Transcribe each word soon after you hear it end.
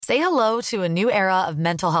Say hello to a new era of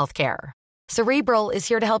mental health care. Cerebral is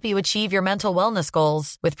here to help you achieve your mental wellness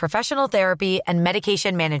goals with professional therapy and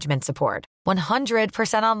medication management support.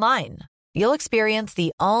 100% online. You'll experience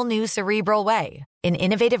the all-new Cerebral Way, an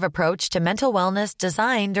innovative approach to mental wellness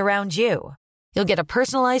designed around you. You'll get a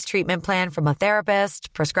personalized treatment plan from a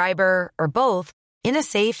therapist, prescriber, or both in a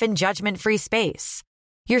safe and judgment-free space.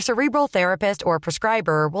 Your Cerebral therapist or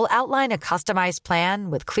prescriber will outline a customized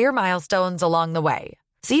plan with clear milestones along the way,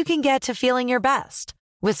 so you can get to feeling your best.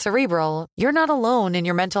 With Cerebral, you're not alone in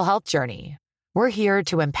your mental health journey. We're here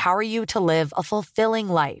to empower you to live a fulfilling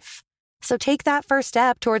life. So take that first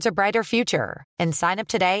step towards a brighter future and sign up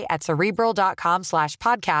today at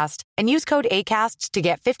Cerebral.com/podcast and use code ACAST to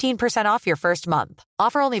get 15% off your first month.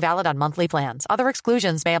 Offer only valid on monthly plans. Other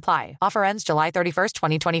exclusions may apply. Offer ends July 31st,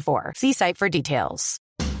 2024. See site for details.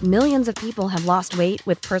 Millions of people have lost weight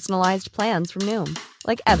with personalized plans from Noom.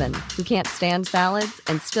 Like Evan, who can't stand salads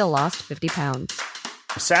and still lost 50 pounds.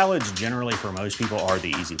 Salads generally for most people are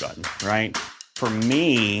the easy button, right? For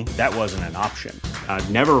me, that wasn't an option. I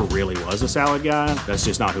never really was a salad guy. That's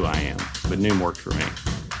just not who I am. But Noom worked for me.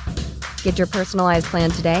 Get your personalized plan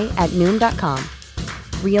today at Noom.com.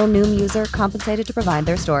 Real Noom user compensated to provide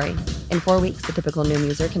their story. In 4 weeks, the typical Noom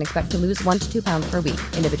user can expect to lose 1 to 2 pounds per week.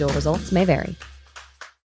 Individual results may vary.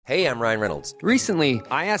 Hey, I'm Ryan Reynolds. Recently,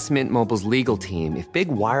 I asked Mint Mobile's legal team if big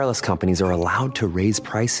wireless companies are allowed to raise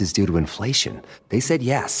prices due to inflation. They said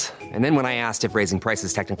yes. And then when I asked if raising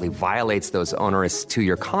prices technically violates those onerous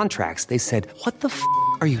 2-year contracts, they said, "What the f***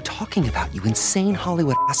 are you talking about, you insane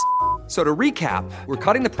Hollywood ass?" So to recap, we're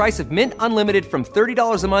cutting the price of Mint Unlimited from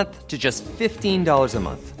 $30 a month to just $15 a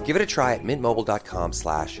month. Give it a try at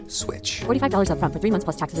mintmobile.com/switch. $45 up front for 3 months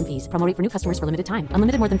plus taxes and fees. Promo rate for new customers for limited time.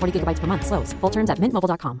 Unlimited more than 40 gigabytes per month. Slows full terms at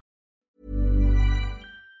mintmobile.com.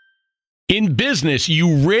 In business,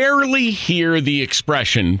 you rarely hear the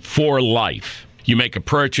expression "for life." You make a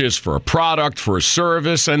purchase for a product, for a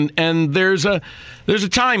service, and there's a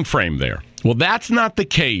time frame there. Well, that's not the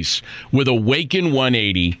case with Awaken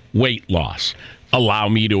 180 weight loss. Allow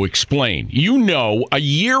me to explain. You know, a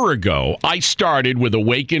year ago, I started with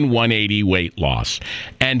Awaken 180 weight loss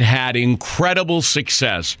and had incredible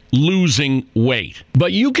success losing weight.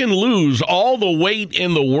 But you can lose all the weight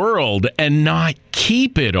in the world and not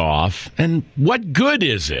keep it off. And what good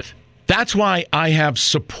is it? That's why I have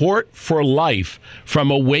support for life from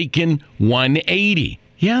Awaken 180.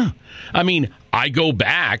 Yeah. I mean, I go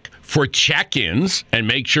back for check-ins and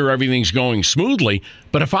make sure everything's going smoothly.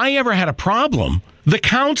 But if I ever had a problem, the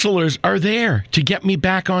counselors are there to get me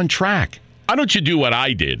back on track. Why don't you do what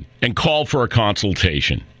I did and call for a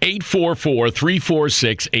consultation?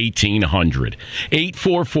 844-346-1800.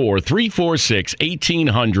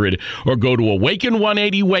 844-346-1800 or go to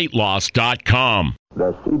awaken180weightloss.com.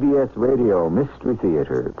 The CBS Radio Mystery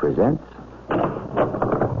Theater presents...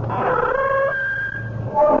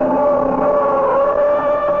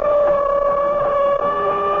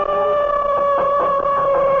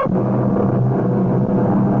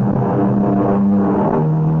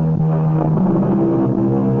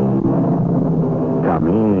 Come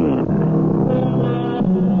in.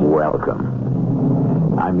 Welcome.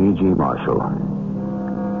 I'm E.G. Marshall.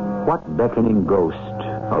 What beckoning ghost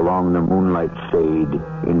along the moonlight shade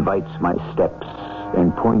invites my steps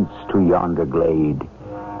and points to yonder glade?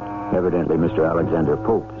 Evidently, Mr. Alexander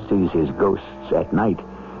Pope sees his ghosts at night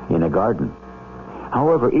in a garden.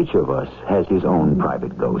 However, each of us has his own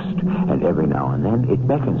private ghost, and every now and then it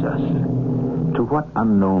beckons us. To what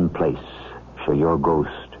unknown place shall your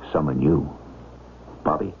ghost summon you?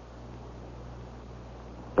 Bobby?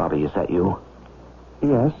 Bobby, is that you?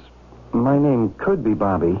 Yes. My name could be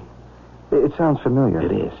Bobby. It sounds familiar.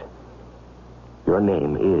 It is. Your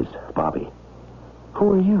name is Bobby.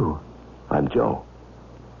 Who are you? I'm Joe.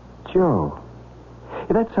 Joe.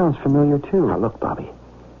 That sounds familiar, too. Now, look, Bobby.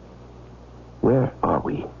 Where are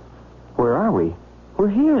we? Where are we? We're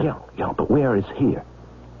here. Yeah, but where is here?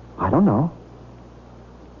 I don't know.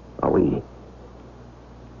 Are we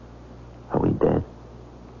dead?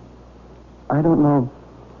 I don't know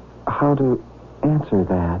how to answer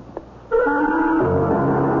that.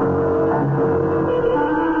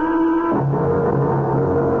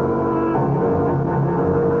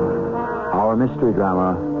 Our mystery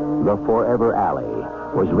drama, The Forever Alley,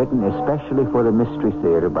 was written especially for the Mystery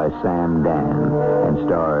Theater by Sam Dan and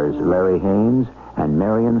stars Larry Haynes and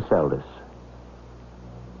Marion Seldes.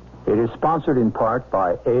 It is sponsored in part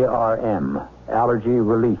by ARM, Allergy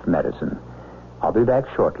Relief Medicine. I'll be back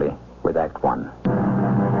shortly with Act One.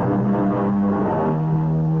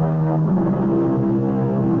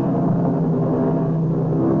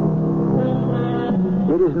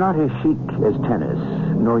 It is not as chic as tennis,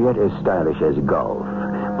 nor yet as stylish as golf,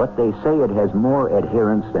 but they say it has more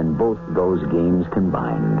adherents than both those games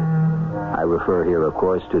combined. I refer here, of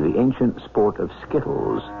course, to the ancient sport of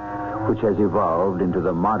skittles, which has evolved into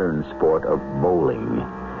the modern sport of bowling.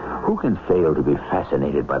 Who can fail to be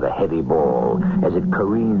fascinated by the heavy ball as it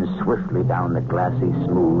careens swiftly down the glassy,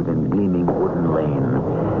 smooth, and gleaming wooden lane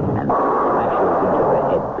and smashes into the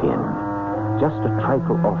head pin, just a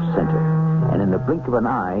trifle off-center, and in the blink of an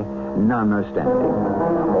eye, none are standing.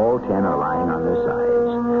 All 10 are lying on their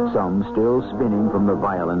sides, some still spinning from the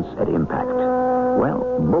violence at impact.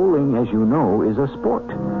 Well, bowling, as you know, is a sport.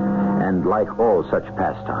 And like all such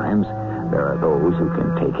pastimes, there are those who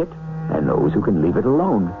can take it and those who can leave it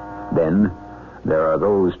alone. Then there are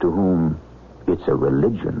those to whom it's a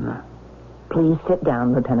religion. Please sit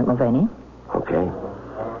down, Lieutenant Mulvaney. Okay.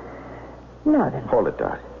 Now then. Hold it,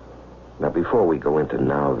 Doc. Now, before we go into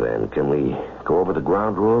now then, can we go over the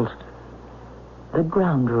ground rules? The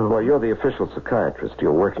ground rules? Well, you're the official psychiatrist.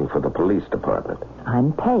 You're working for the police department.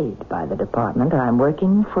 I'm paid by the department. I'm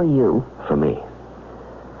working for you. For me.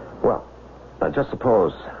 Well, now just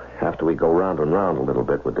suppose after we go round and round a little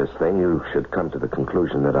bit with this thing, you should come to the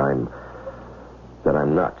conclusion that I'm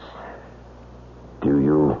nuts. Do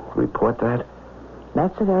you report that?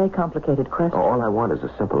 That's a very complicated question. All I want is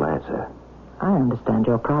a simple answer. I understand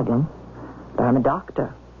your problem, but I'm a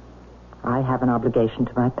doctor. I have an obligation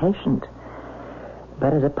to my patient.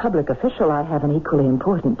 But as a public official, I have an equally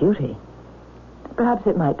important duty. Perhaps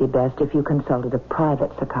it might be best if you consulted a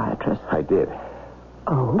private psychiatrist. I did.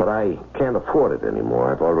 Oh? But I can't afford it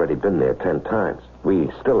anymore. I've already been there 10 times. We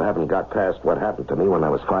still haven't got past what happened to me when I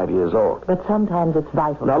was 5 years old. But sometimes it's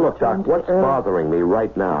vital. Now, look, Doc, what's bothering me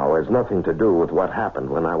right now has nothing to do with what happened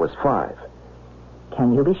when I was 5.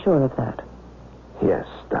 Can you be sure of that? Yes,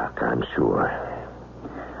 Doc, I'm sure.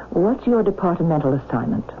 What's your departmental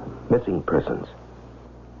assignment? Missing persons.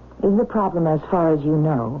 Is the problem, as far as you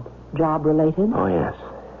know, job-related? Oh, yes.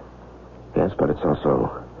 Yes, but it's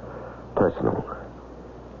also personal.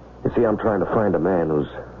 You see, I'm trying to find a man who's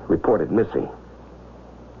reported missing.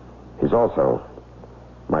 He's also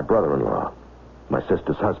my brother-in-law, my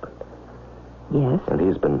sister's husband. Yes? And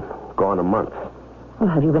he's been gone a month. Well,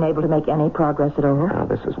 have you been able to make any progress at all? Now,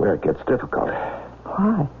 this is where it gets difficult.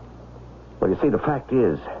 Why? Well, you see, the fact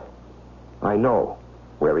is, I know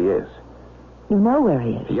where he is. You know where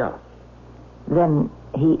he is? Yeah. Then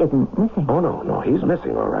he isn't missing. Oh, no, he's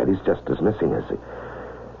missing, all right. He's just as missing as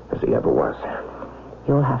he ever was.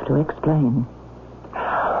 You'll have to explain.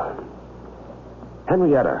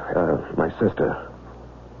 Henrietta, my sister,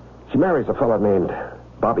 she marries a fellow named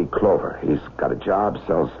Bobby Clover. He's got a job,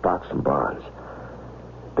 sells stocks and bonds.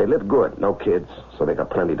 They live good, no kids, so they got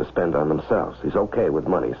plenty to spend on themselves. He's okay with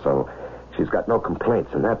money, so she's got no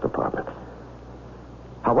complaints in that department.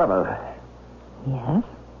 However... Yes?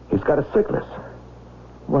 He's got a sickness.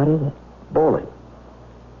 What is it? Bowling.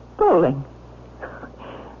 Bowling?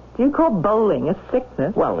 Do you call bowling a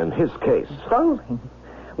sickness? Well, in his case. Bowling?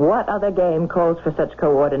 What other game calls for such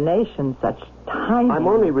coordination, such timing? I'm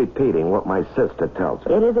only repeating what my sister tells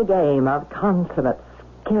me. It is a game of consummate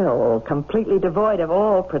skill, completely devoid of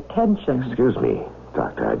all pretension. Excuse me,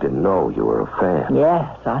 Doctor. I didn't know you were a fan.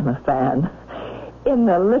 Yes, I'm a fan. In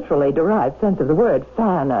the literally derived sense of the word,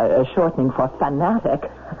 fan, a shortening for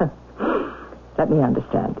fanatic. Let me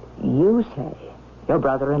understand. You say your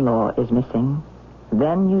brother-in-law is missing.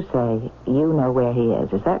 Then you say you know where he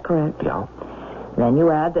is. Is that correct? Yeah. Then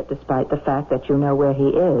you add that despite the fact that you know where he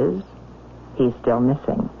is, he's still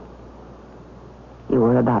missing. You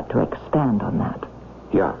were about to expand on that.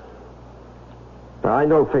 Yeah. Now, I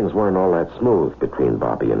know things weren't all that smooth between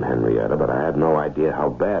Bobby and Henrietta, but I had no idea how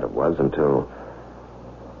bad it was until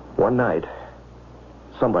one night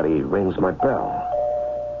somebody rings my bell.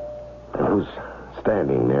 And who's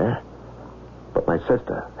standing there but my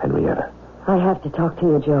sister, Henrietta. I have to talk to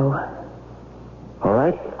you, Joe. All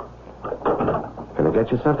right? Can I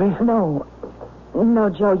get you something? No,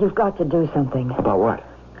 Joe, you've got to do something. About what?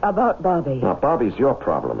 About Bobby. Now, Bobby's your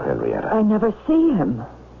problem, Henrietta. I never see him.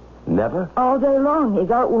 Never? All day long,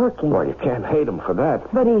 he's out working. Well, you can't hate him for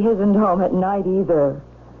that. But he isn't home at night either.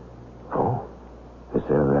 Oh? Is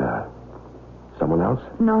there, someone else?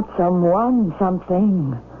 Not someone,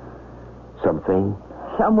 something. Something?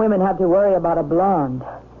 Some women have to worry about a blonde.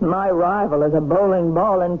 My rival is a bowling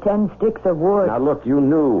ball and 10 sticks of wood. Now, look, you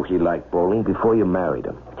knew he liked bowling before you married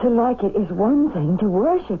him. To like it is one thing. To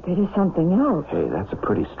worship it is something else. Hey, that's a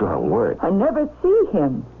pretty strong word. I never see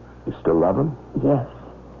him. You still love him? Yes.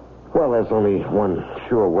 Well, there's only one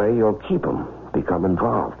sure way you'll keep him. Become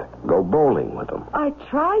involved. Go bowling with him. I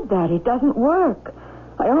tried that. It doesn't work.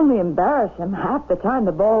 I only embarrass him half the time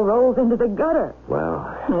the ball rolls into the gutter. Well...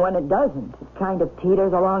 And when it doesn't, it kind of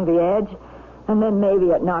teeters along the edge. And then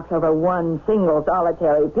maybe it knocks over one single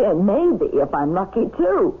solitary pin. Maybe, if I'm lucky,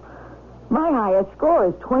 too. My highest score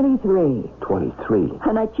is 23. 23?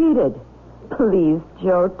 And I cheated. Please,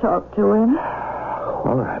 Joe, talk to him.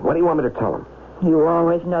 All right. What do you want me to tell him? You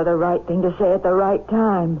always know the right thing to say at the right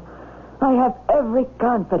time. I have every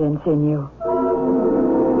confidence in you.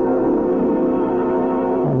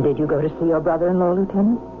 And did you go to see your brother-in-law,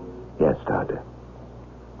 Lieutenant? Yes, Doctor.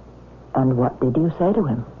 And what did you say to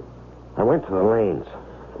him? I went to the lanes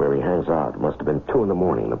where he hangs out. It must have been 2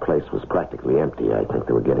 a.m. The place was practically empty. I think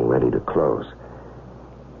they were getting ready to close.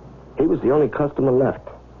 He was the only customer left.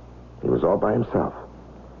 He was all by himself.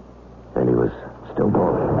 And he was still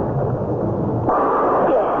bowling.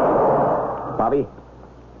 Bobby?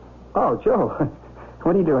 Oh, Joe.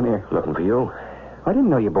 What are you doing here? Looking for you. I didn't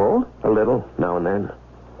know you bowled. A little, now and then.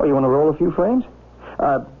 Oh, you want to roll a few frames?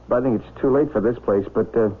 I think it's too late for this place,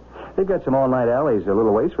 but they've got some all-night alleys a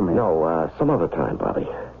little ways from me. No, some other time, Bobby.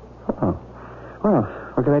 Oh. Well,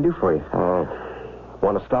 what can I do for you?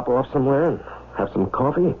 Want to stop off somewhere and have some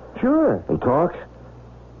coffee? Sure. And talk?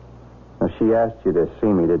 Now, she asked you to see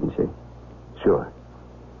me, didn't she? Sure.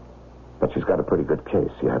 But she's got a pretty good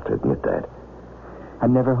case, you have to admit that.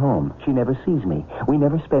 I'm never home. She never sees me. We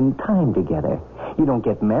never spend time together. You don't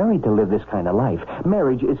get married to live this kind of life.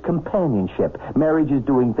 Marriage is companionship. Marriage is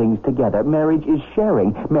doing things together. Marriage is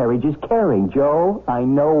sharing. Marriage is caring. Joe, I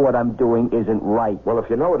know what I'm doing isn't right. Well, if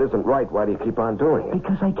you know it isn't right, why do you keep on doing it?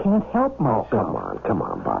 Because I can't help myself. Oh, come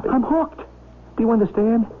on, Bobby. I'm hooked. Do you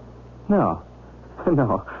understand? No.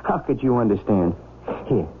 No. How could you understand?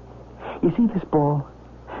 Here. You see this ball?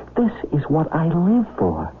 This is what I live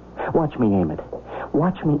for. Watch me aim it.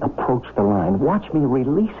 Watch me approach the line. Watch me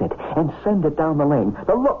release it and send it down the lane.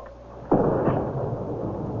 Now, look.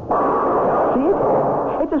 See it?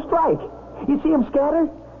 It's a strike. You see him scatter?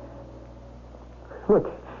 Look,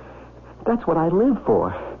 that's what I live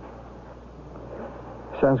for.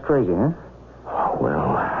 Sounds crazy, huh?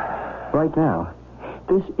 Well... Right now,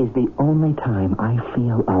 this is the only time I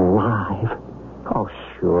feel alive. Oh,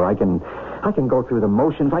 sure, I can go through the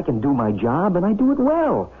motions. I can do my job, and I do it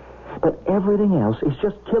well. But everything else is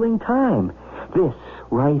just killing time. This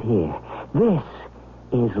right here, this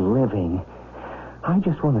is living. I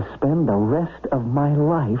just want to spend the rest of my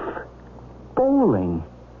life bowling.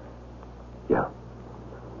 Yeah.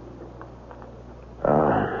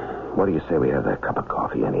 What do you say we have that cup of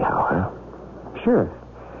coffee anyhow, huh? Sure.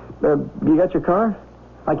 You got your car?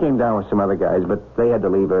 I came down with some other guys, but they had to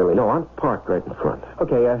leave early. No, I'm parked right in front.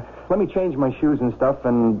 Okay, let me change my shoes and stuff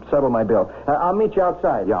and settle my bill. I'll meet you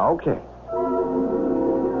outside. Yeah, okay.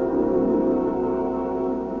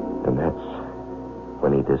 And that's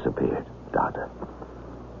when he disappeared, Doctor.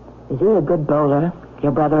 Is he a good bowler,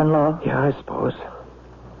 your brother-in-law? Yeah, I suppose.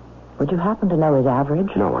 Would you happen to know his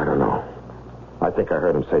average? No, I don't know. I think I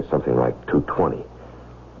heard him say something like 220.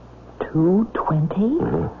 220?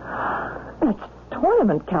 Mm-hmm. That's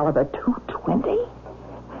tournament caliber, 220?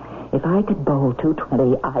 If I could bowl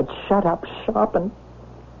 220, I'd shut up shop and...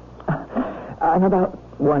 I'm about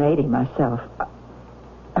 180 myself.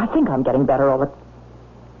 I think I'm getting better all the...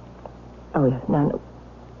 Oh, yeah, no.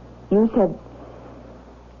 You said...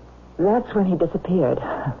 That's when he disappeared.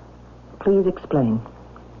 Please explain.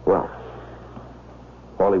 Well,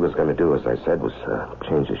 all he was going to do, as I said, was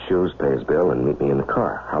change his shoes, pay his bill, and meet me in the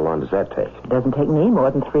car. How long does that take? It doesn't take me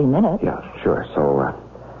more than 3 minutes. Yeah, sure. So,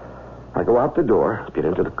 I go out the door, get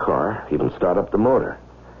into the car, even start up the motor.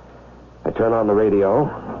 I turn on the radio,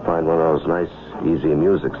 find one of those nice, easy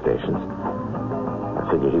music stations. I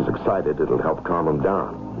figure he's excited. It'll help calm him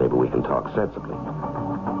down. Maybe we can talk sensibly.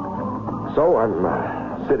 So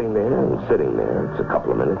I'm sitting there and sitting there. It's a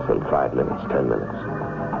couple of minutes, then 5 minutes, 10 minutes.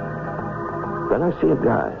 Then I see a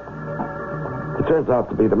guy. It turns out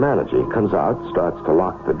to be the manager. He comes out, starts to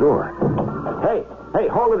lock the door. Hey,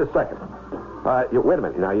 hold it a second. Wait a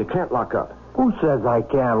minute. Now, you can't lock up. Who says I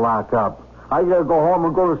can't lock up? I gotta go home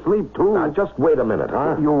and go to sleep, too. Now, just wait a minute,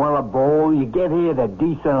 huh? You want a bowl? You get here at a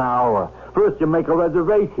decent hour. First, you make a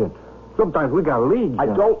reservation. Sometimes we got leagues. I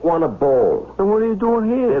don't want a bowl. Then what are you doing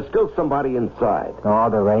here? There's still somebody inside. Oh,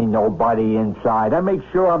 there ain't nobody inside. I make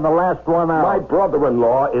sure I'm the last one out. My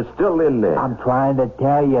brother-in-law is still in there. I'm trying to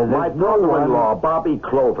tell you. My brother-in-law, Bobby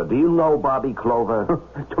Clover. Do you know Bobby Clover?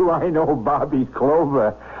 Do I know Bobby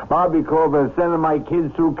Clover? Bobby Clover is sending my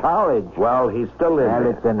kids through college. Well, he's still in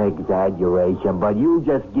there. It's an exaggeration, but you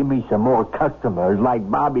just give me some more customers like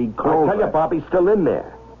Bobby Clover. I tell you, Bobby's still in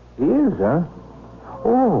there. He is, huh?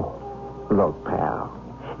 Oh. Look, pal,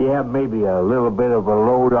 You have maybe a little bit of a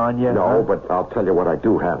load on you? No, but I'll tell you what I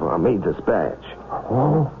do have. I made this badge.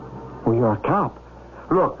 Oh, well, you're a cop.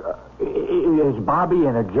 Look, is Bobby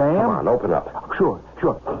in a jam? Come on, open up. Sure.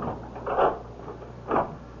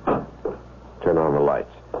 Turn on the lights.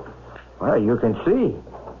 Well, you can see.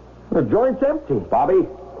 The joint's empty. Bobby?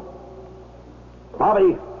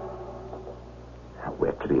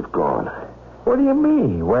 Where could he have gone? What do you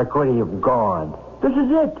mean? Where could he have gone? This is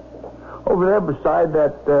it. Over there beside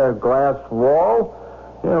that glass wall.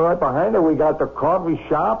 Right behind it, we got the coffee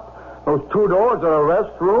shop. Those 2 doors are the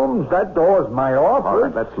restrooms. That door's my office. All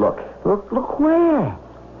right, let's look. Look where?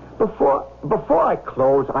 Before I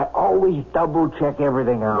close, I always double-check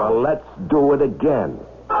everything out. Well, let's do it again.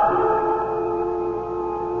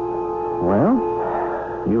 Well,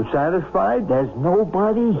 you satisfied? There's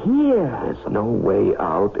nobody here. There's no way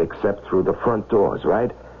out except through the front doors,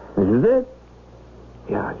 right? This is it?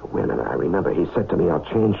 Yeah, wait a minute. I remember he said to me, I'll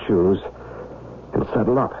change shoes and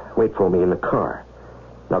settle up. Wait for me in the car.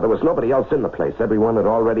 Now, there was nobody else in the place. Everyone had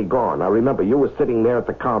already gone. I remember you were sitting there at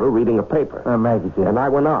the counter reading a paper. Maybe did. And I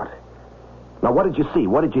went out. Now, what did you see?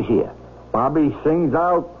 What did you hear? Bobby sings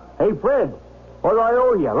out, "Hey, Fred, what do I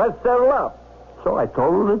owe you? Let's settle up." So I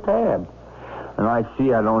totaled the tab. And I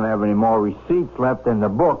see I don't have any more receipts left in the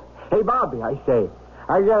book. "Hey, Bobby," I say,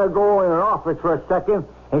 "I got to go in an office for a second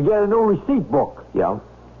and get a new receipt book." Yeah?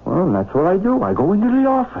 Well, that's what I do. I go into the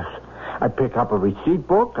office. I pick up a receipt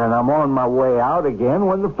book, and I'm on my way out again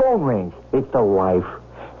when the phone rings. It's the wife.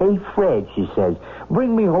 "Hey, Fred," she says,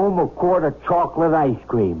 "bring me home a quart of chocolate ice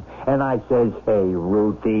cream." And I says, "Hey,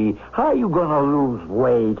 Ruthie, how you going to lose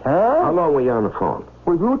weight, huh?" How long were you on the phone?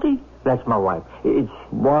 With Ruthie? That's my wife. It's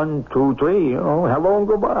 1, 2, 3, hello and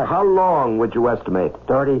goodbye. How long would you estimate?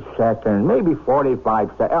 30 seconds, maybe 45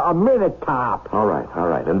 seconds, a minute top. All right.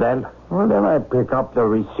 And then? Well, then I pick up the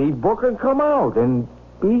receipt book and come out, and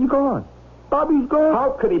he's gone. Bobby's gone. How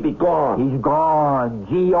could he be gone? He's gone.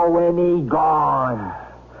 G-O-N-E, gone.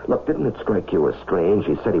 Look, didn't it strike you as strange?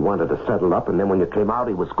 He said he wanted to settle up, and then when you came out,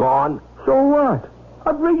 he was gone. So what?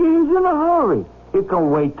 I figure he's in a hurry. It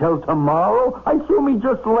can wait till tomorrow. I assume he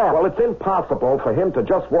just left. Well, it's impossible for him to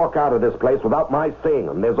just walk out of this place without my seeing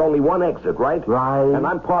him. There's only one exit, right? Right. And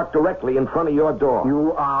I'm parked directly in front of your door.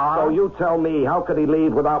 You are? So you tell me, how could he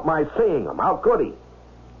leave without my seeing him? How could he?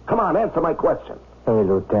 Come on, answer my question. Hey,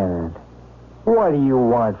 Lieutenant, what do you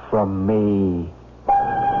want from me?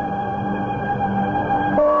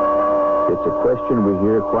 It's a question we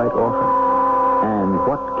hear quite often. And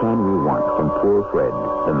what can we want from poor Fred,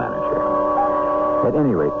 the manager? At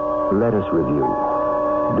any rate, let us review.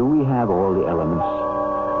 Do we have all the elements?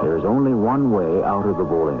 There is only one way out of the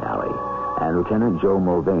bowling alley, and Lieutenant Joe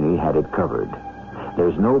Mulvaney had it covered.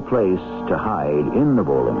 There's no place to hide in the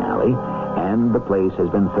bowling alley, and the place has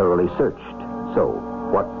been thoroughly searched. So,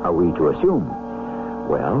 what are we to assume?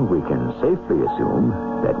 Well, we can safely assume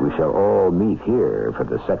that we shall all meet here for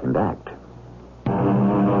the second act.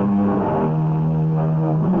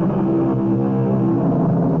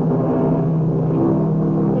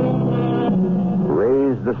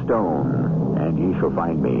 The stone, and ye shall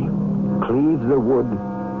find me. Cleave the wood,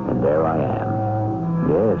 and there I am.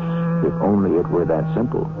 Yes, if only it were that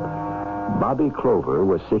simple. Bobby Clover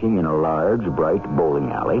was sitting in a large, bright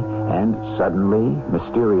bowling alley, and suddenly,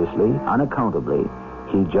 mysteriously, unaccountably,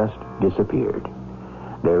 he just disappeared.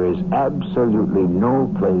 There is absolutely no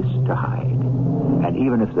place to hide. And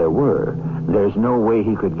even if there were, there's no way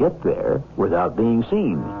he could get there without being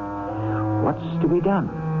seen. What's to be done?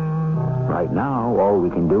 Right now, all we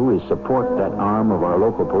can do is support that arm of our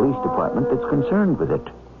local police department that's concerned with it.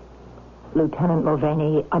 Lieutenant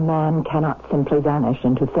Mulvaney, a man cannot simply vanish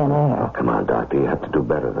into thin air. Oh, come on, Doctor. You have to do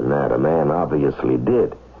better than that. A man obviously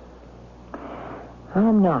did.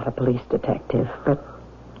 I'm not a police detective, but...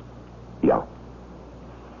 Yeah.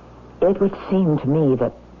 It would seem to me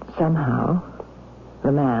that somehow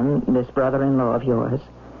the man, this brother-in-law of yours,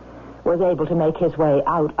 was able to make his way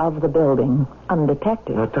out of the building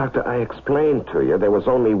undetected. Now, Doctor, I explained to you there was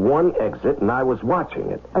only one exit, and I was watching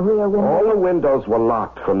it. A rear window? All the windows were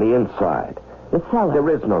locked from the inside. The cellar? There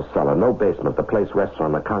is no cellar, no basement. The place rests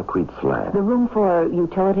on a concrete slab. The room for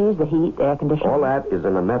utilities, the heat, the air conditioning? All that is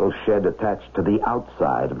in a metal shed attached to the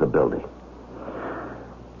outside of the building.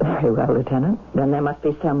 Very well, Lieutenant. Then there must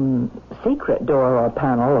be some secret door or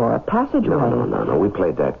panel or a passageway. No. We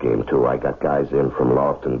played that game, too. I got guys in from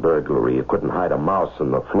loft and burglary. You couldn't hide a mouse in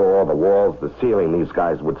the floor, the walls, the ceiling. These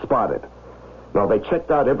guys would spot it. No, they checked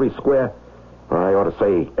out every square, or I ought to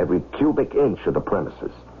say every cubic inch of the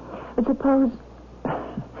premises. But suppose...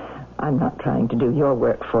 I'm not trying to do your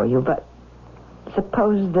work for you, but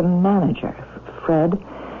suppose the manager, Fred,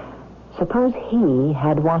 Suppose he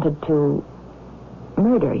had wanted to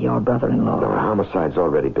murder your brother-in-law. No, homicide's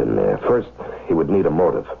already been there. First, he would need a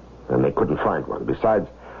motive, and they couldn't find one. Besides,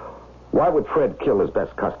 why would Fred kill his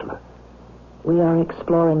best customer? We are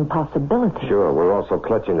exploring possibilities. Sure, we're also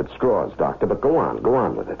clutching at straws, Doctor, but go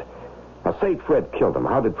on with it. Now, say Fred killed him.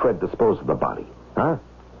 How did Fred dispose of the body? Huh?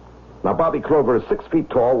 Now, Bobby Clover is 6 feet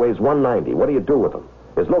tall, weighs 190. What do you do with him?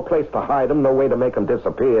 There's no place to hide him, no way to make him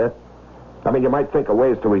disappear. I mean, you might think of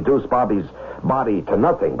ways to reduce Bobby's body to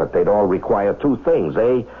nothing, but they'd all require two things.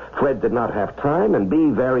 A, Fred did not have time, and B,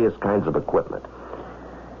 various kinds of equipment.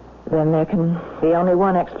 Then there can be only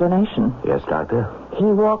one explanation. Yes, Doctor? He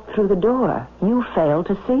walked through the door. You failed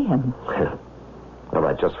to see him. All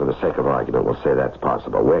right, just for the sake of argument, we'll say that's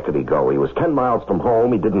possible. Where could he go? He was 10 miles from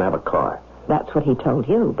home. He didn't have a car. That's what he told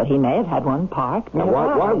you, but he may have had one parked Now,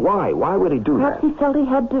 nearby. why? Why would he do Perhaps that? he felt he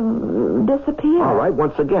had to disappear. All right,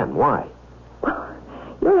 once again, why?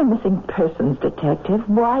 You're a missing persons detective.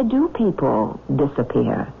 Why do people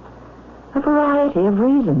disappear? A variety of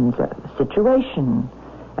reasons. A situation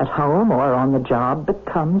at home or on the job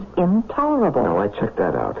becomes intolerable. No, I checked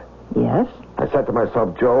that out. Yes? I said to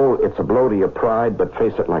myself, Joe, it's a blow to your pride, but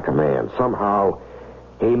face it like a man. Somehow,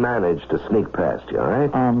 he managed to sneak past you, all right?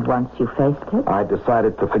 And once you faced it? I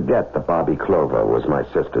decided to forget that Bobby Clover was my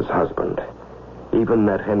sister's husband. Even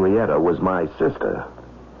that Henrietta was my sister.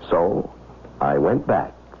 So, I went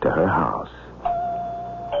back to her house.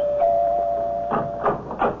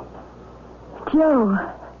 Joe,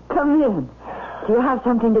 come in. Do you have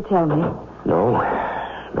something to tell me? No,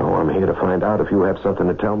 I'm here to find out if you have something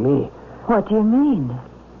to tell me. What do you mean?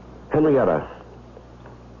 Henrietta,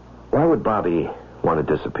 why would Bobby want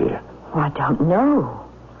to disappear? I don't know.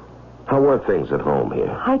 How were things at home here?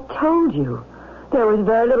 I told you. There was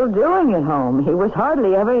very little doing at home. He was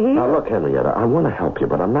hardly ever here. Now, look, Henrietta, I want to help you,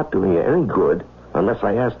 but I'm not doing you any good unless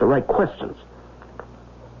I ask the right questions.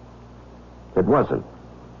 It wasn't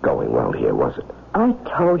going well here, was it? I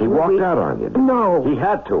told you. He walked out on you. No. He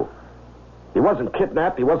had to. He wasn't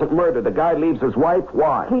kidnapped. He wasn't murdered. The guy leaves his wife.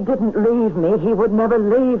 Why? He didn't leave me. He would never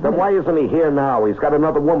leave Then me. why isn't he here now? He's got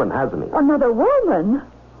another woman, hasn't he? Another woman?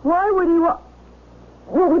 Why would he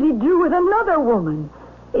What would he do with another woman?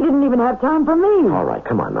 He didn't even have time for me. All right,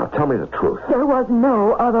 come on now. Tell me the truth. There was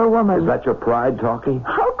no other woman. Is that your pride talking?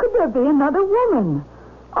 How could there be another woman?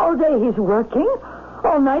 All day he's working.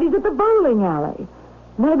 All night he's at the bowling alley.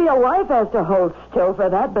 Maybe a wife has to hold still for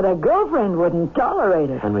that, but a girlfriend wouldn't tolerate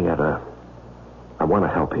it. Henrietta, I want to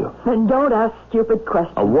help you. Then don't ask stupid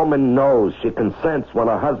questions. A woman knows. She can sense when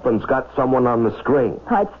her husband's got someone on the string.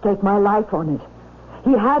 I'd stake my life on it.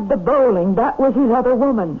 He had the bowling. That was his other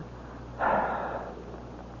woman.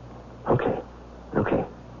 Okay.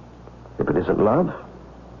 If it isn't love,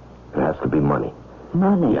 it has to be money.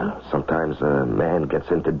 Money? Yeah, sometimes a man gets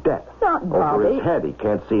into debt. Not Bobby. Over his head, he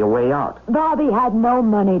can't see a way out. Bobby had no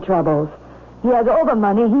money troubles. He has all the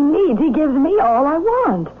money he needs. He gives me all I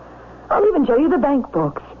want. I'll even show you the bank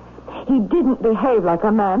books. He didn't behave like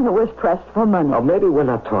a man who was pressed for money. Oh, maybe we're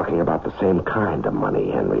not talking about the same kind of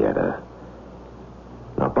money, Henrietta.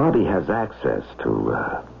 Now, Bobby has access to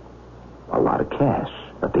a lot of cash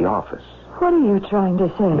at the office. What are you trying to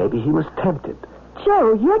say? Maybe he was tempted.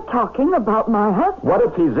 Joe, you're talking about my husband. What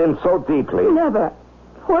if he's in so deeply? Never.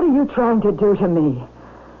 What are you trying to do to me?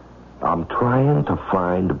 I'm trying to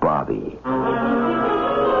find Bobby.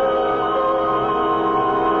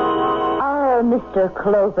 Are Mr.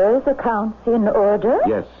 Clover's accounts in order?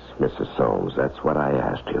 Yes, Mrs. Soames, that's what I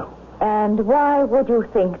asked you. And why would you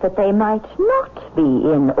think that they might not be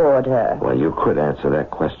in order? Well, you could answer that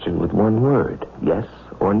question with one word. Yes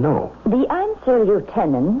or no? The answer,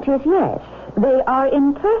 Lieutenant, is yes. They are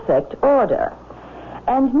in perfect order.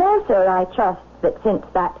 And now, sir, I trust that since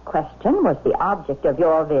that question was the object of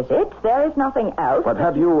your visit, there is nothing else. But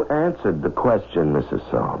have you answered the question, Mrs.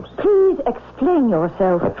 Soames? Please explain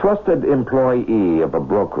yourself. A trusted employee of a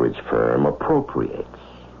brokerage firm appropriates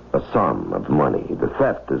a sum of money. The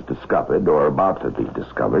theft is discovered or about to be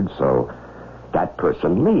discovered, so that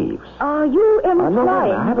person leaves. Are you implying... No,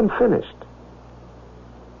 I haven't finished.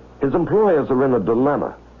 His employers are in a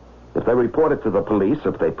dilemma. If they report it to the police,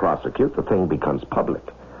 if they prosecute, the thing becomes public.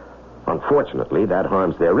 Unfortunately, that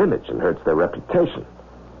harms their image and hurts their reputation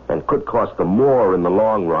and could cost them more in the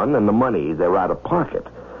long run than the money they're out of pocket.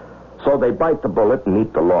 So they bite the bullet and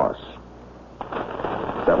eat the loss.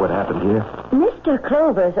 Is that what happened here? Mr.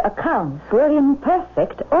 Clover's accounts were in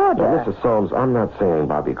perfect order. Now, Mrs. Soames, I'm not saying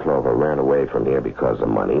Bobby Clover ran away from here because of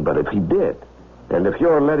money, but if he did, and if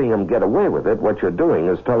you're letting him get away with it, what you're doing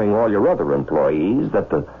is telling all your other employees that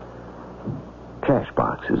the cash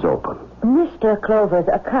box is open. Mr. Clover's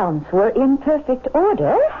accounts were in perfect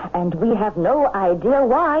order, and we have no idea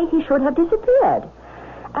why he should have disappeared.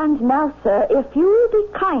 And now, sir, if you will be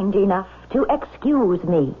kind enough to excuse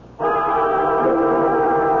me.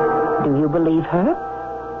 Do you believe her?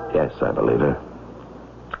 Yes, I believe her.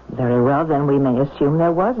 Very well, then we may assume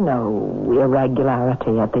there was no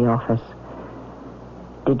irregularity at the office.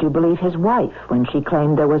 Did you believe his wife when she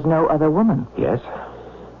claimed there was no other woman? Yes.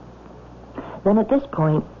 Then at this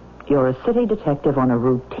point, you're a city detective on a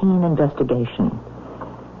routine investigation.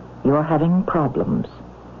 You're having problems,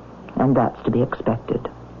 and that's to be expected.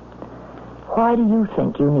 Why do you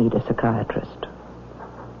think you need a psychiatrist?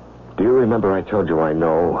 Do you remember I told you I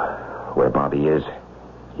know where Bobby is?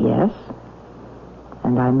 Yes.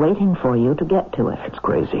 And I'm waiting for you to get to it. It's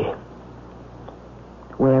crazy.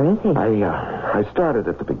 Where is he? I started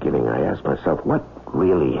at the beginning. I asked myself, what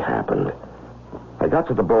really happened? I got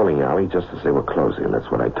to the bowling alley just as they were closing. That's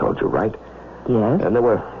what I told you, right? Yes. And there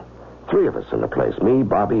were 3 of us in the place. Me,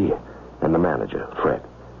 Bobby, and the manager, Fred.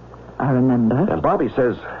 I remember. And Bobby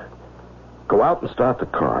says, go out and start the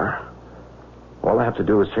car. All I have to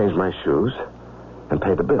do is change my shoes and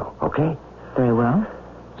pay the bill, okay? Very well.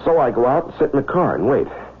 So I go out and sit in the car and wait.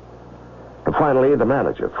 And finally, the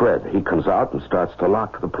manager, Fred, he comes out and starts to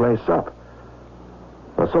lock the place up.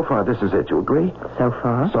 Well, so far, this is it. You agree? So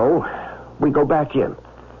far? So, we go back in.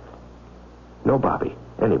 No Bobby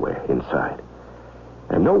anywhere inside.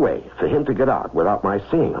 And no way for him to get out without my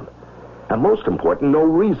seeing him. And most important, no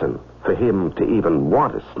reason for him to even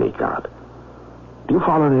want to sneak out. Do you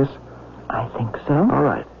follow this? I think so. All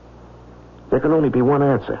right. There can only be one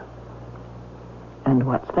answer. And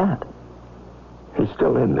what's that? He's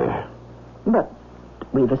still in there. But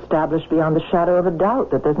we've established beyond the shadow of a doubt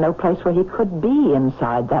that there's no place where he could be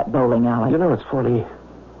inside that bowling alley. You know, it's funny.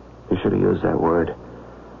 You should have used that word.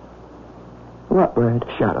 What word?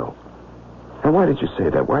 Shadow. And why did you say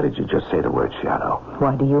that? Why did you just say the word shadow?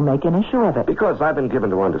 Why do you make an issue of it? Because I've been given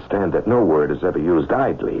to understand that no word is ever used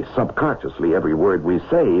idly. Subconsciously, every word we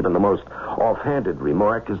say, even the most offhanded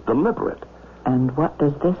remark, is deliberate. And what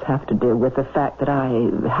does this have to do with the fact that I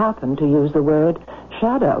happen to use the word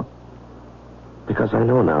shadow? Because I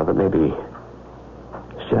know now that maybe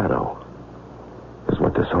shadow is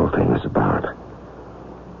what this whole thing is about.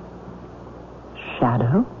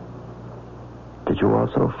 Shadow? Did you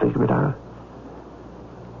also figure it out?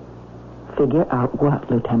 Figure out what,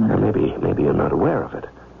 Lieutenant? Maybe you're not aware of it.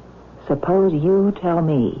 Suppose you tell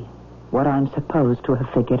me what I'm supposed to have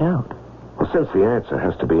figured out. Well, since the answer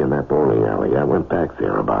has to be in that bowling alley, I went back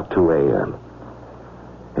there about 2 a.m.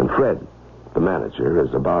 And Fred, the manager,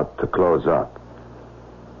 is about to close up.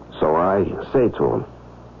 So I say to him,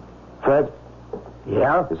 Fred?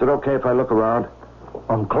 Yeah? Is it okay if I look around?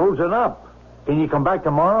 I'm closing up. Can you come back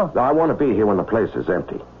tomorrow? No, I want to be here when the place is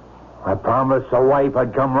empty. I promised the wife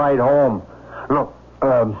I'd come right home. Look,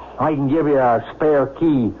 I can give you a spare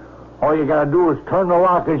key. All you gotta do is turn the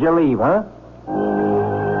lock as you leave, huh?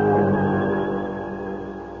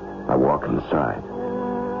 I walk inside.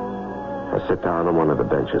 I sit down on one of the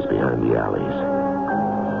benches behind the alleys.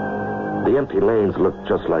 The empty lanes look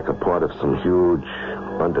just like a part of some huge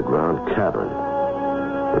underground cavern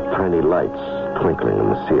with tiny lights twinkling in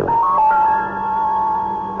the ceiling.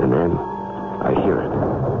 And then I hear it.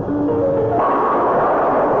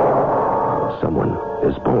 Someone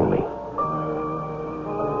is bowling.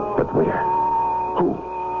 But where? Who?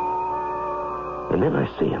 And then I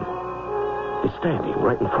see him. He's standing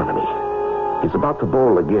right in front of me. He's about to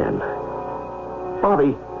bowl again.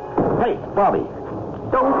 Bobby! Hey, Bobby!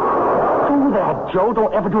 Don't do that, Joe.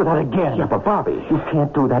 Don't ever do that again. Yeah, but Bobby... You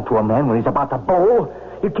can't do that to a man when he's about to bowl.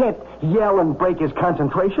 You can't yell and break his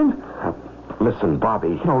concentration. Listen,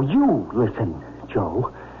 Bobby... No, you listen,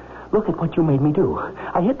 Joe. Look at what you made me do.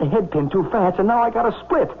 I hit the head pin too fast, and now I got a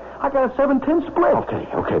split. I got a 7-10 split.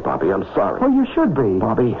 Okay, Bobby, I'm sorry. Well, you should be.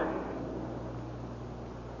 Bobby,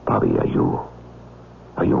 are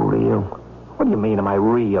you real? What do you mean, am I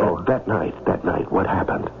real? That night, what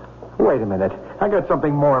happened? Wait a minute. I got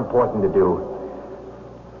something more important to do.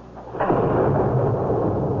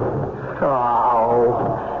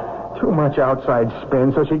 Oh, too much outside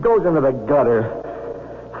spin, so she goes into the gutter.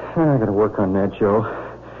 I gotta work on that, Joe.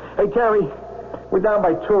 Hey, Terry, we're down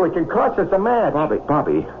by 2. It can cost us a match.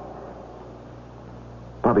 Bobby,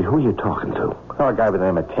 who are you talking to? Oh, a guy by the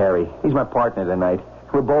name of Terry. He's my partner tonight.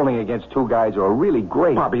 We're bowling against 2 guys who are really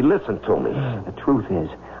great. Bobby, listen to me. The truth is,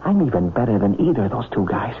 I'm even better than either of those 2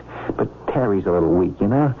 guys. But Terry's a little weak, you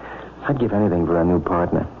know? I'd give anything for a new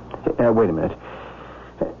partner. Wait a minute.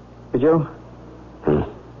 Joe?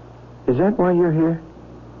 Is that why you're here?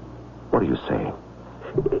 What are you saying?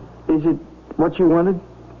 Is it what you wanted?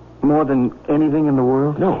 More than anything in the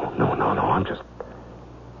world? No.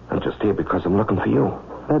 I'm just here because I'm looking for you.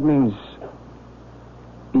 That means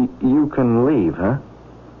you can leave, huh?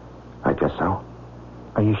 I guess so.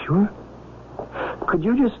 Are you sure? Could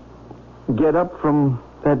you just get up from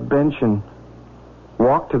that bench and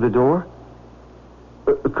walk to the door?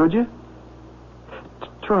 Could you?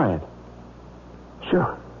 Try it.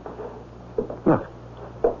 Sure. Look.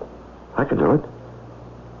 I can do it.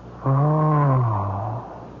 Oh.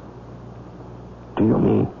 Do you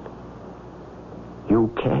mean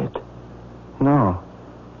you can't? No.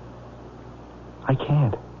 I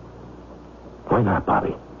can't. Why not,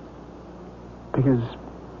 Bobby? Because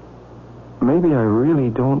maybe I really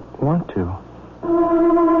don't want to.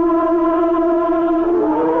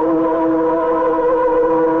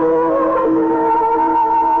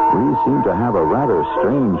 We seem to have a rather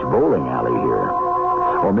strange bowling alley here.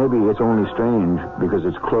 Or maybe it's only strange because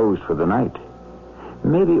it's closed for the night.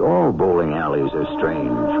 Maybe all bowling alleys are strange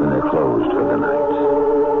when they're closed for the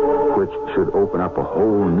night. Which should open up a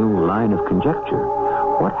whole new line of conjecture.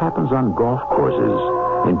 What happens on golf courses,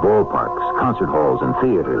 in ballparks, concert halls, and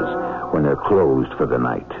theaters when they're closed for the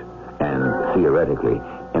night and theoretically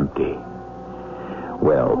empty?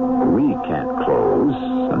 Well, we can't close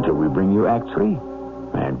until we bring you Act 3,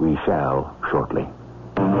 and we shall shortly.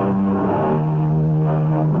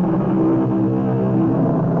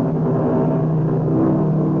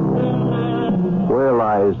 Where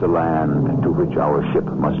lies the land to which our ship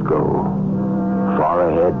must go? Far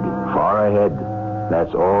ahead, far ahead.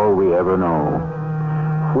 That's all we ever know.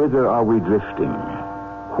 Whither are we drifting?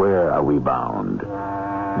 Where are we bound?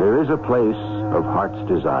 There is a place of heart's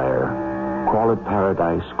desire. Call it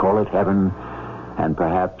paradise, call it heaven, and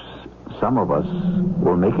perhaps some of us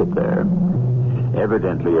will make it there.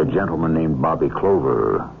 Evidently, a gentleman named Bobby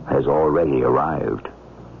Clover has already arrived.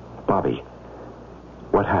 Bobby,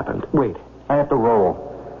 what happened? Wait, I have to roll.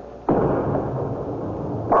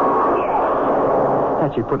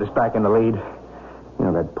 That should put us back in the lead. You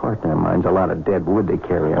know, that partner of mine's a lot of dead wood they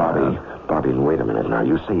carry around. Bobby, wait a minute now.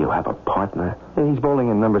 You say you have a partner? Yeah, he's bowling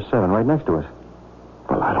in number 7, right next to us.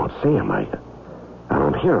 Well, I don't see him. I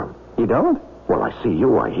don't hear him. You don't? Well, I see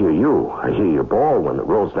you. I hear you. I hear your ball when it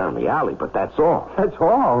rolls down the alley, but that's all. That's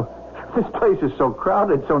all? This place is so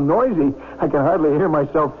crowded, so noisy, I can hardly hear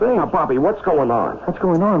myself think. Now, Bobby, what's going on? What's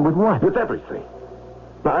going on? With what? With everything.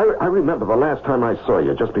 Now, I remember the last time I saw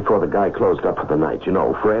you, just before the guy closed up for the night. You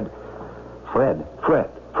know, Fred? Fred?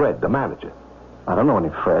 Fred, the manager. I don't know any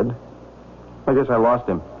Fred. I guess I lost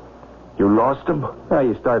him. You lost him? Well,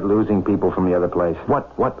 you start losing people from the other place.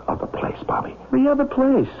 What other place, Bobby? The other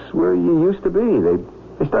place, where you used to be.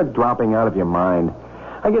 They start dropping out of your mind.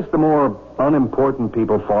 I guess the more unimportant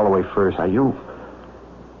people fall away first. Now, you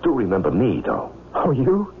do remember me, though. Oh,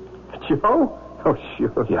 you? Joe? Oh,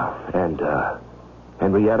 sure. Yeah, and,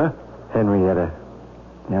 Henrietta? Henrietta.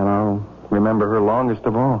 And I'll remember her longest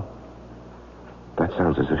of all. That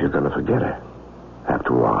sounds as if you're going to forget her.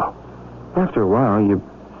 After a while. After a while, you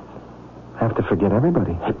have to forget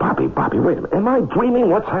everybody. Hey, Bobby, wait a minute. Am I dreaming?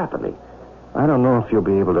 What's happening? I don't know if you'll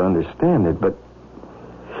be able to understand it, but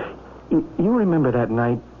you remember that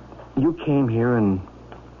night you came here and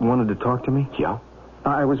wanted to talk to me? Yeah.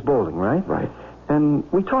 I was bowling, right? Right. And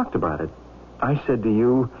we talked about it. I said to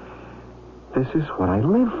you, this is what I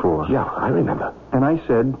live for. Yeah, I remember. And I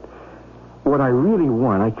said, what I really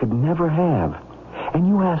want I could never have. And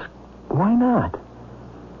you asked, why not?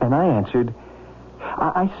 And I answered,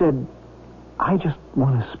 I said, I just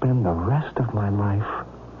want to spend the rest of my life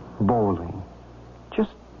bowling.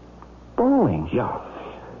 Just bowling.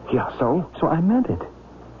 Yeah, so? So I meant it.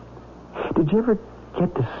 Did you ever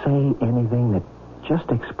get to say anything that just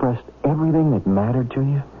expressed everything that mattered to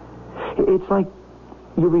you? It's like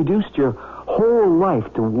you reduced your whole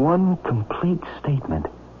life to one complete statement.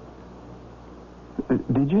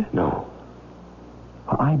 Did you? No.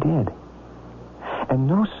 Well, I did. And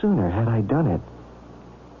no sooner had I done it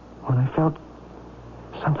when I felt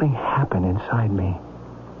something happen inside me.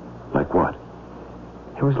 Like what?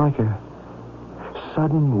 It was like a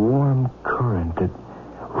sudden warm current that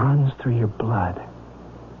runs through your blood.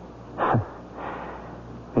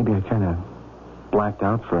 Maybe I kind of blacked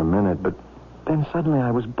out for a minute, but then suddenly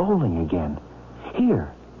I was bowling again.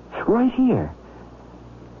 Here. Right here.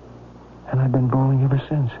 And I've been bowling ever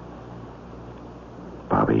since.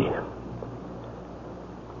 Bobby,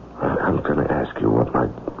 I'm going to ask you what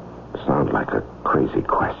might sound like a crazy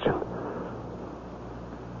question.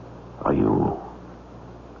 Are you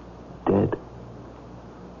dead?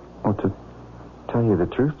 Well, to tell you the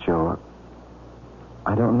truth, Joe,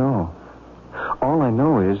 I don't know. All I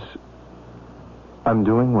know is I'm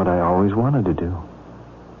doing what I always wanted to do.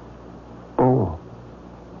 Oh.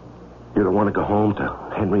 You don't want to go home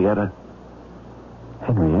to Henrietta?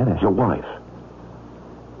 Henrietta? Your wife.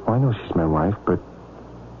 Oh, I know she's my wife, but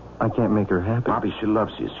I can't make her happy. Bobby, she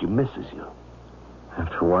loves you. She misses you.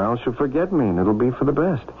 After a while, she'll forget me, and it'll be for the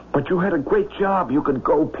best. But you had a great job. You could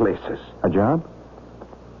go places. A job?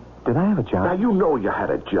 Did I have a job? Now, you know you had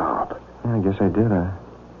a job. Yeah, I guess I did.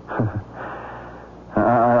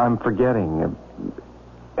 I'm forgetting.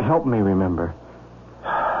 Help me remember.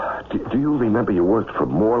 Do you remember you worked for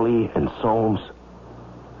Morley and Soames?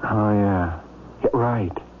 Oh, yeah.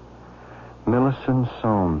 Right. Millicent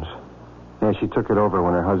Soames. Yeah, she took it over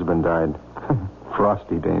when her husband died.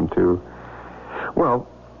 Frosty dame, too. Well,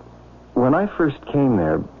 when I first came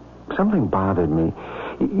there, something bothered me.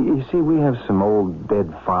 You see, we have some old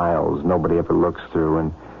dead files nobody ever looks through,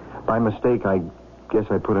 and by mistake, I guess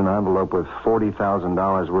I put an envelope with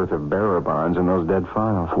 $40,000 worth of bearer bonds in those dead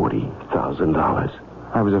files. $40,000?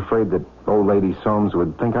 I was afraid that old lady Soames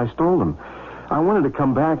would think I stole them. I wanted to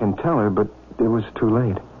come back and tell her, but it was too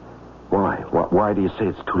late. Why? Why do you say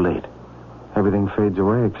it's too late? Everything fades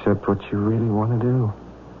away except what you really want to do.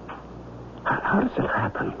 How does it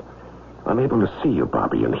happen? I'm able to see you,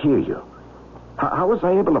 Bobby, and hear you. How was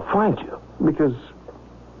I able to find you? Because,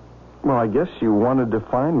 well, I guess you wanted to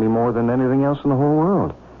find me more than anything else in the whole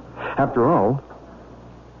world. After all,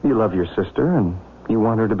 you love your sister and you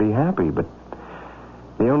want her to be happy, but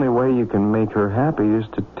the only way you can make her happy is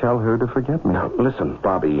to tell her to forget me. Now, listen,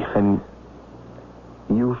 Bobby. And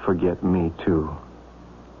you forget me, too.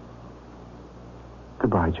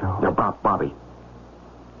 Goodbye, Joe. Now, Bobby.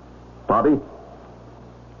 Bobby?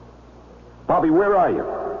 Bobby, where are you?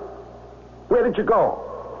 Where did you go?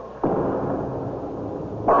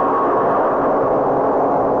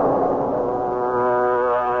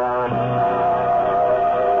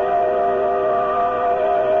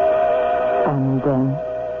 And then?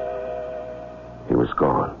 He was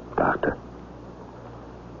gone, Doctor.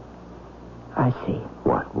 I see.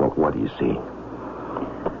 What do you see?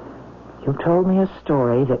 You told me a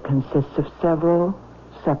story that consists of several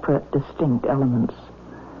separate, distinct elements.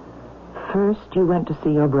 First, you went to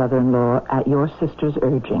see your brother-in-law at your sister's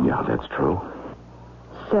urging. Yeah, that's true.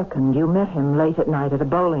 Second, you met him late at night at a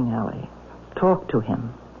bowling alley. Talked to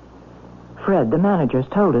him. Fred, the manager's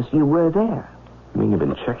told us you were there. You mean you've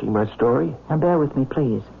been checking my story? Now, bear with me,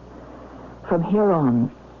 please. From here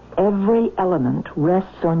on, every element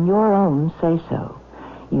rests on your own say-so.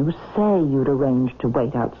 You say you'd arranged to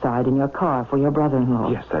wait outside in your car for your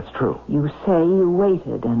brother-in-law. Yes, that's true. You say you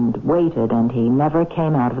waited, and he never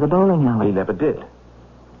came out of the bowling alley. He never did.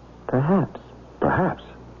 Perhaps. Perhaps.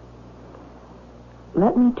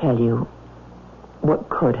 Let me tell you what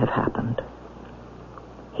could have happened.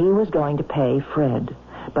 He was going to pay Fred,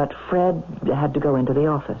 but Fred had to go into the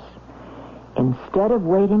office. Instead of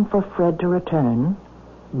waiting for Fred to return,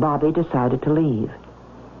 Bobby decided to leave.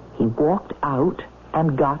 He walked out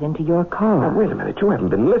and got into your car. Now, wait a minute. You haven't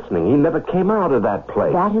been listening. He never came out of that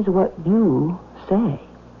place. That is what you say.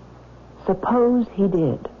 Suppose he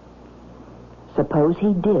did. Suppose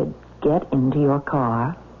he did get into your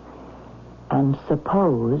car, and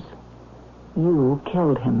suppose you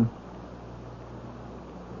killed him.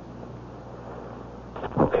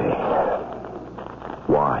 Okay.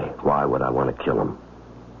 Why? Why would I want to kill him?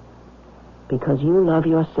 Because you love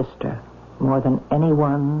your sister more than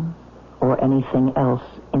anyone or anything else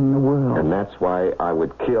in the world. And that's why I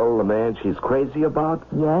would kill the man she's crazy about?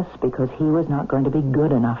 Yes, because he was not going to be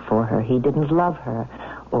good enough for her. He didn't love her,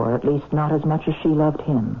 or at least not as much as she loved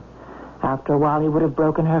him. After a while, he would have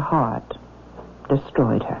broken her heart,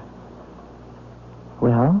 destroyed her.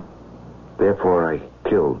 Well? Therefore, I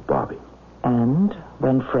killed Bobby. And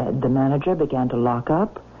when Fred, the manager, began to lock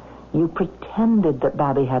up, you pretended that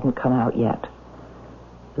Bobby hadn't come out yet.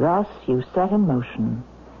 Thus, you set in motion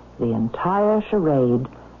the entire charade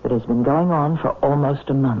that has been going on for almost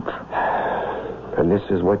a month. And this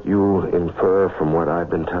is what you infer from what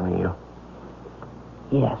I've been telling you?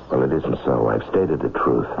 Yes. Well, it isn't so. I've stated the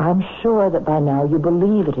truth. I'm sure that by now you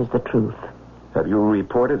believe it is the truth. Have you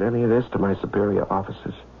reported any of this to my superior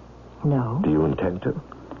officers? No. Do you intend to?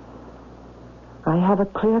 I have a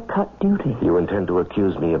clear-cut duty. You intend to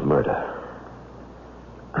accuse me of murder?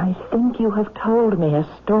 I think you have told me a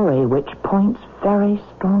story which points very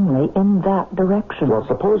strongly in that direction. Well,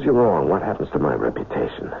 suppose you're wrong. What happens to my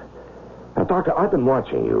reputation? Now, Doctor, I've been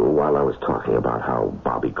watching you while I was talking about how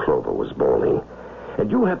Bobby Clover was bowling. And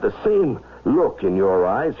you have the same look in your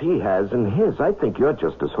eyes he has in his. I think you're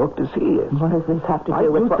just as hooked as he is. What does this have to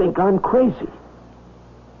do with... You think I'm crazy.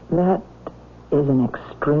 That is an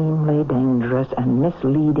extremely dangerous and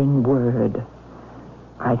misleading word.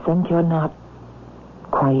 I think you're not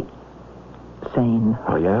quite sane.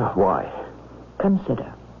 Oh, yeah? Why?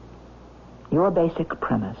 Consider. Your basic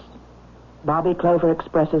premise. Bobby Clover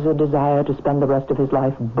expresses a desire to spend the rest of his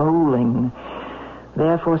life bowling.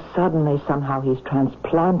 Therefore, suddenly, somehow, he's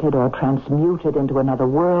transplanted or transmuted into another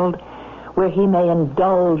world where he may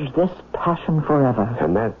indulge this passion forever.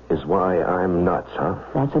 And that is why I'm nuts, huh?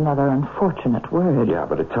 That's another unfortunate word. Yeah,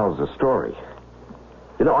 but it tells a story.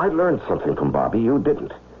 You know, I learned something from Bobby you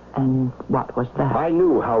didn't. And what was that? I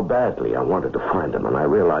knew how badly I wanted to find him, and I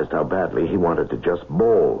realized how badly he wanted to just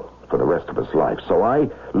bowl for the rest of his life. So I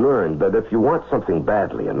learned that if you want something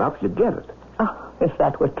badly enough, you get it. Oh, if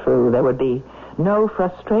that were true, there would be no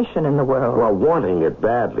frustration in the world. Well, wanting it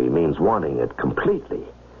badly means wanting it completely.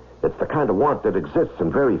 It's the kind of want that exists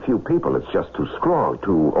in very few people. It's just too strong,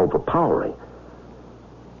 too overpowering.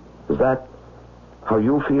 Is that how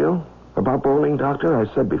you feel about bowling, Doctor? I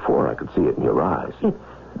said before I could see it in your eyes. It's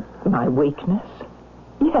my weakness.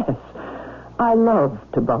 Yes. I love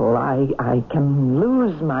to bowl. I can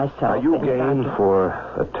lose myself. Are you game for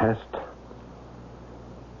a test?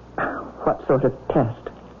 What sort of test?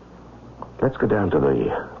 Let's go down to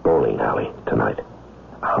the bowling alley tonight.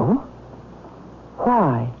 Oh?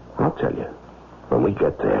 Why? I'll tell you when we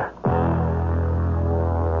get there.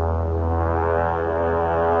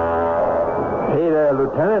 Hey there,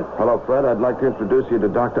 Lieutenant. Hello, Fred. I'd like to introduce you to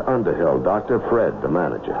Dr. Underhill, Dr. Fred, the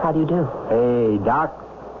manager. How do you do? Hey, Doc.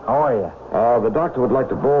 How are you? The doctor would like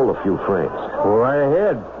to bowl a few frames. Go right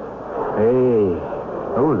ahead. Hey,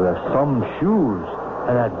 those are some shoes.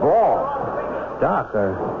 And that ball. Doc,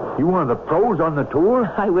 you one of the pros on the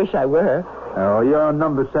tour? I wish I were. Oh, you're on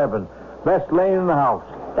number 7. Best lane in the house.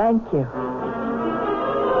 Thank you.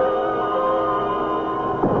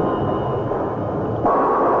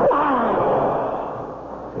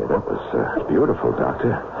 Hey, that was beautiful,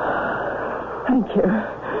 Doctor. Thank you.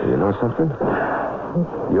 You know something?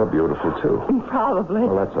 You're beautiful, too. Probably.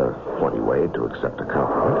 Well, that's a funny way to accept a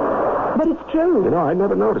compliment. But it's true. You know, I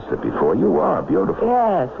never noticed it before. You are beautiful.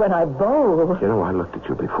 Yes, when I bowl. You know, I looked at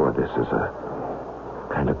you before this as a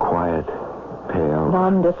kind of quiet, pale...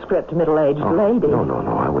 Nondescript middle-aged lady. No.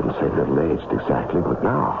 I wouldn't say middle-aged exactly, but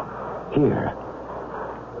now, here,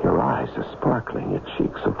 your eyes are sparkling, your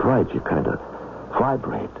cheeks are bright, you kind of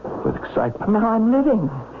vibrate with excitement. Now I'm living.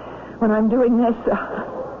 When I'm doing this,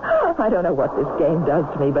 I don't know what this game does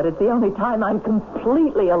to me, but it's the only time I'm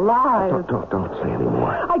completely alive. Don't say any more.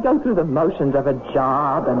 I go through the motions of a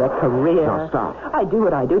job and a career. No, stop. I do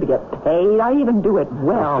what I do to get paid. I even do it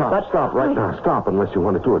well. Stop right now. Stop, unless you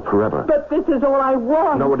want to do it forever. But this is all I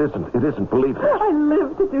want. No, it isn't. It isn't. Believe me. I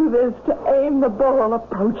live to do this, to aim the ball,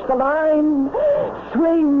 approach the line,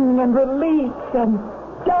 swing and release, and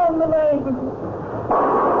down the lane.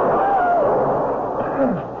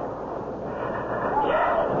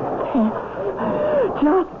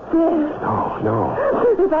 Just this. No.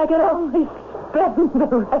 If I could only spend the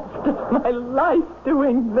rest of my life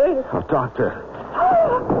doing this. Oh, Doctor.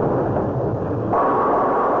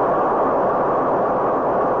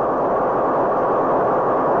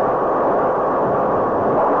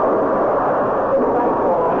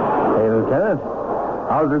 Hey, Lieutenant.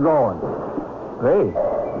 How's it going? Hey.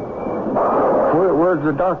 Where's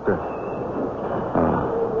the doctor?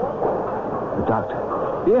 The doctor?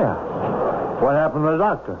 Yeah. What happened to the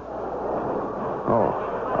doctor?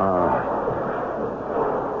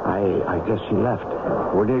 I guess she left.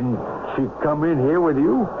 Well, didn't she come in here with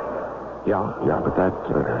you? Yeah, but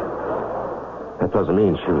that doesn't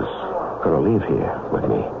mean she was going to leave here with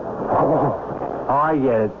me. Oh, I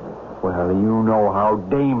get it. Well, you know how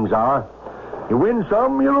dames are. You win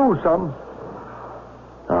some, you lose some.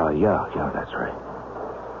 Yeah, that's right.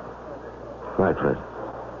 Right, Fred.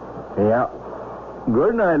 Yeah.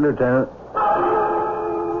 Good night, Lieutenant.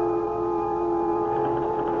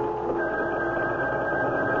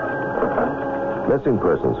 Missing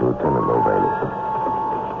persons, Lieutenant Mulvaney.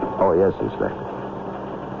 Oh, yes, Inspector.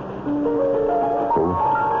 Who?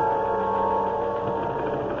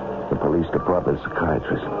 The police department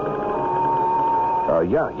psychiatrist.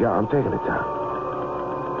 Yeah, I'm taking it down.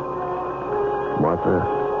 Martha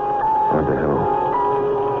Underhill,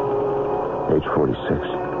 age 46.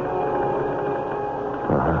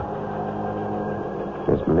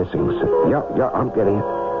 Is missing. Yeah, I'm getting it.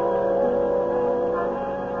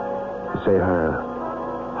 You say her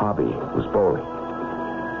hobby was bowling.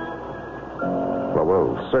 Well,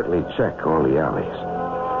 we'll certainly check all the alleys.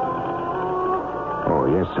 Oh,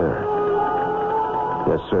 yes, sir.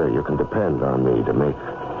 Yes, sir, you can depend on me to make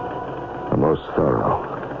the most thorough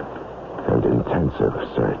and intensive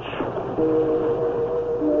search.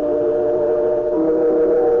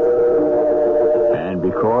 And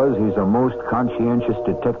because he's a most conscientious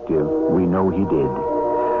detective, we know he did.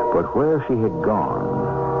 But where she had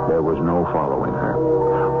gone, there was no following her.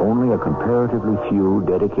 Only a comparatively few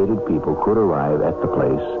dedicated people could arrive at the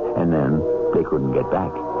place, and then they couldn't get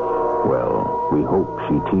back. Well, we hope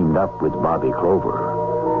she teamed up with Bobby Clover,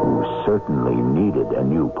 who certainly needed a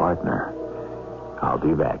new partner. I'll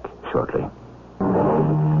be back shortly.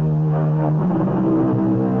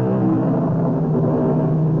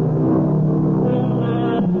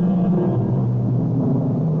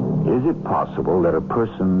 Is it possible that a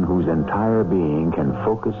person whose entire being can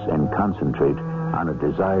focus and concentrate on a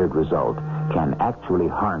desired result can actually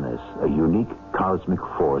harness a unique cosmic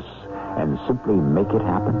force and simply make it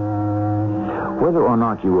happen? Whether or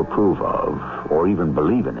not you approve of, or even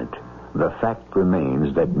believe in it, the fact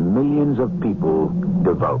remains that millions of people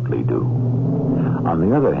devoutly do. On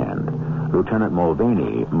the other hand, Lieutenant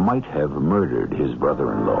Mulvaney might have murdered his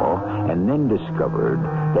brother-in-law and then discovered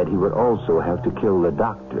that he would also have to kill the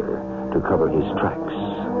doctor to cover his tracks.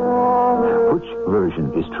 Which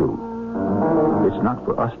version is true? It's not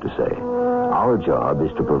for us to say. Our job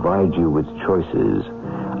is to provide you with choices,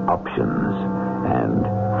 options, and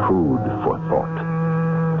food for thought.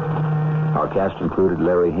 Our cast included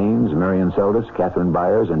Larry Haynes, Marion Seldes, Catherine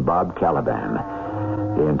Byers, and Bob Caliban.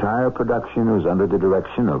 The entire production was under the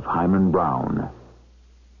direction of Hyman Brown.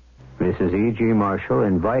 This is E.G. Marshall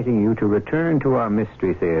inviting you to return to our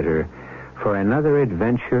Mystery Theater for another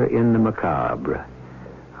adventure in the macabre.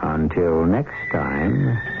 Until next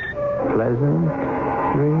time, pleasant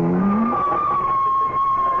dreams.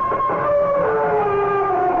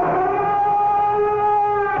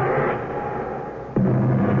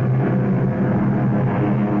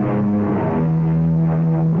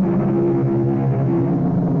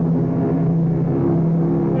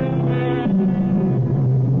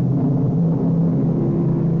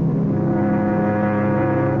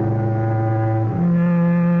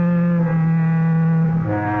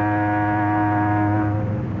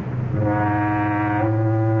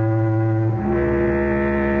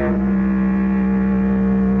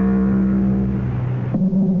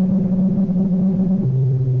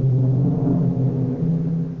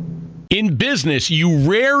 In business, you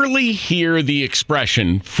rarely hear the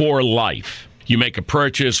expression for life. You make a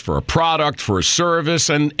purchase for a product, for a service,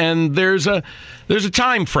 and there's a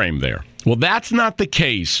time frame there. Well, that's not the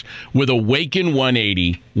case with Awaken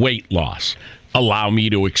 180 weight loss. Allow me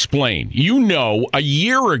to explain. You know, a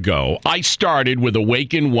year ago, I started with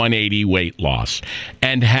Awaken 180 weight loss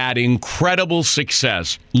and had incredible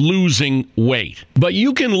success losing weight. But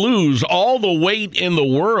you can lose all the weight in the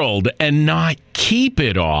world and not keep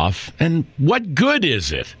it off. And what good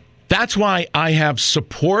is it? That's why I have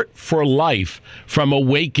support for life from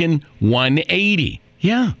Awaken 180.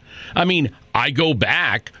 Yeah. I mean, I go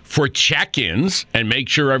back for check-ins and make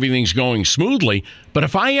sure everything's going smoothly. But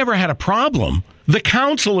if I ever had a problem, the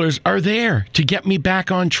counselors are there to get me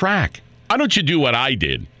back on track. Why don't you do what I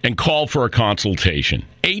did and call for a consultation?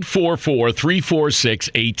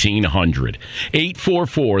 844-346-1800.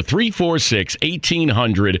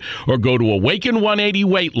 844-346-1800 or go to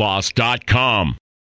awaken180weightloss.com.